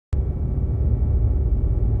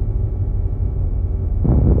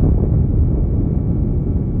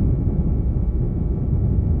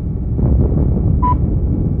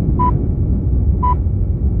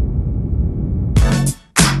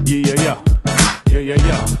yeah,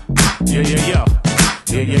 yeah. Yeah, yeah, yeah.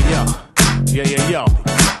 Yeah, yeah, yeah. Yeah, yeah, yo.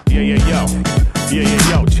 Yeah, yeah, yo. Yeah, yeah,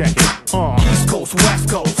 yo. Check it. East Coast, West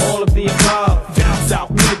Coast, all of the above. Down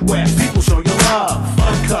South, Midwest, people show you love.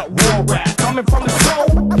 Uncut war rap, coming from the soul.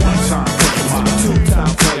 One time for your mind, two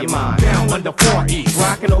times for your mind. Down under 4 East,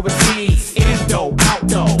 rocking overseas. Indo,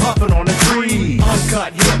 outdoor, puffing on the tree.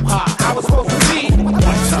 Uncut hip hop, how it's supposed to be. One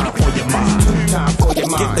time for your mind, two times for your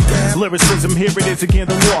mind. Lyricism, here it is again,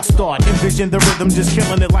 the lost art. Envision the rhythm, just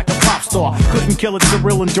killing it like a pop star. Couldn't kill it,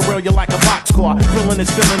 surreal and derail you like a boxcar. Drilling is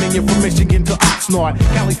filling in you from Michigan to Oxnard.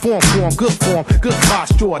 Cali form, good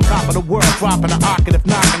posture. Top of the world, dropping an octave,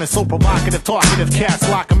 knocking it so provocative, talkative. Cats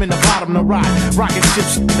lock them in the bottom of the ride. Rocket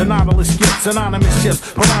ships, the nautilus skips, anonymous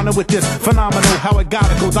ships. Piranha with this, phenomenal, how it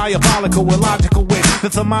gotta go. Diabolical, illogical with the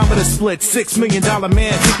thermometer split. $6 million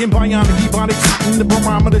man, kicking bionic, ebonic, shifting the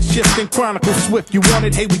barometer, shifting, chronicle swift. You want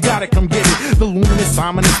it, hey, we got it, come get it. The luminous,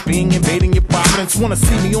 ominous being invading your providence. Wanna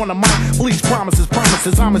see me on the mic? Bleach promises,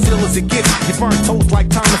 I'm as ill as it gets. You burn toast like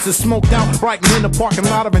Thomas is smoked out, right in the parking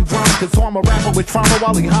lot of Andronicus. I'm a rapper with trauma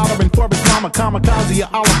while he hollering for his mama. Kamikaze,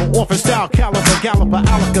 Oliver, orphan style, caliber, galloper,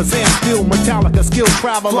 Alakazam, steel, Metallica, skill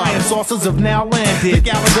traveler. Flying saucers have now landed. The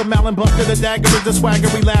Gallagher, Malin, Buster, the dagger is the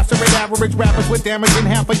swaggery, lacerate average rappers with damage in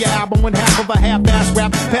half of your album and half of a half-ass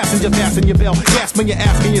rap. Passenger passing your bell, gasping, you're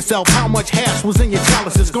asking yourself how much hash was in your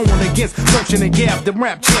chalices going against Motion and Gab, the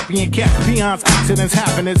rap champion cat. Peons, accidents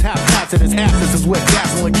happen, it's haphazardous. Asses is with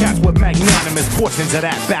dazzling cats with magnanimous portions of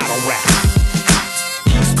that battle rap.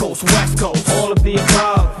 East Coast, West Coast, all of the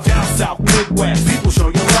above. Down South, Midwest, people show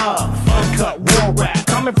you love. Uncut war rap,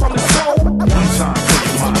 coming from the soul. One time for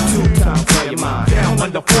your mind, two times for your mind. Down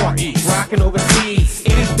under 4 East, rocking overseas.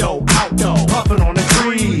 Indo, outdoor, puffing on the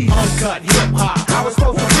tree. Uncut hip hop, how it's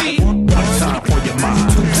supposed to be. One time for your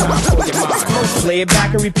mind, two times for your mind. Play it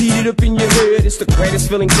back and repeat it up in your head. It's the greatest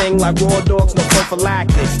feeling thing, like raw dogs, no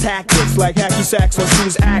prophylactics. Tactics like hacky sacks on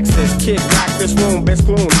shoes, axes. Kid, rock this room, best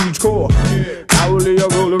clone, huge core. Hourly, a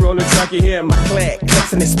roller on the track, you hear my clack.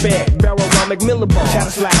 Clicks in his spit, barrel round McMillan ball. Chatter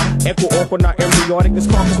slack, echo awkward, not embryonic. This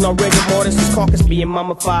carcass not rigor mortis, this carcass being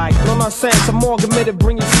mummified. No nonsense, I'm more committed,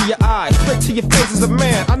 bring it to your eyes. Straight to your face as a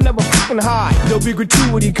man, I never fucking hide. There'll be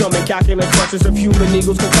gratuity coming, calculate crushes of human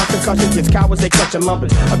eagles. Concussion kids, cowards, they catching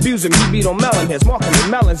lumpers. Abuse him, he beat on melon heads, marking the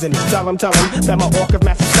melons in his. Tell him that my orc of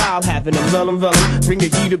master style having them vellum. Bring your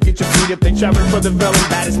heat up, get your feet up, they traveling for the vellum.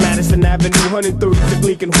 Baddest Madison Avenue, 130 to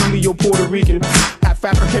Gleekin, Julio, Puerto Rican. Half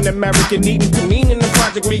African American, eating panini in the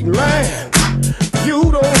project meeting. Man, you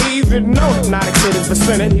don't even know it. Not a kid in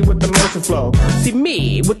vicinity with the motion flow. See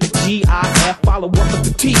me with the G-I-F, follow up with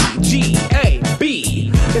the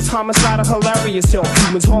T-G-A-B. It's homicidal, hilarious, tell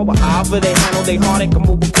humans horrible. However they handle they heartache, I'm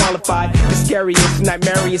overqualified. The scariest,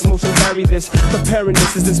 nightmarious, motion vary this. Preparing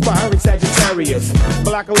this is inspiring Sagittarius.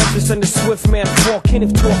 Black Alexis and the swift man walking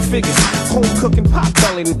if talk figures. Home cooking, pot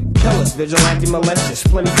belly, killers, vigilante malicious.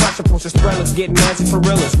 Plenty pressure, posters, thrillers, getting nasty for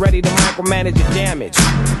realers. Ready to micromanage your damage.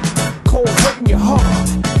 Cold hurting your heart.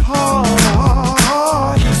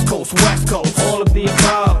 East Coast, West Coast, all of the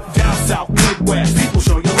above. Down South, Midwest, people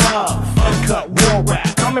show you love. Uncut war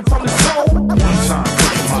rap, coming from the soul. One time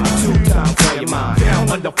for your mind, two times for your mind. Down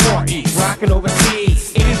under 4 East, rocking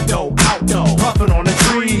overseas. Indo, outdoor, puffing on the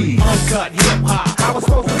tree. Uncut hip hop, how it's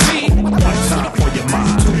supposed to be. One time for your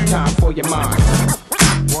mind, two times for your mind.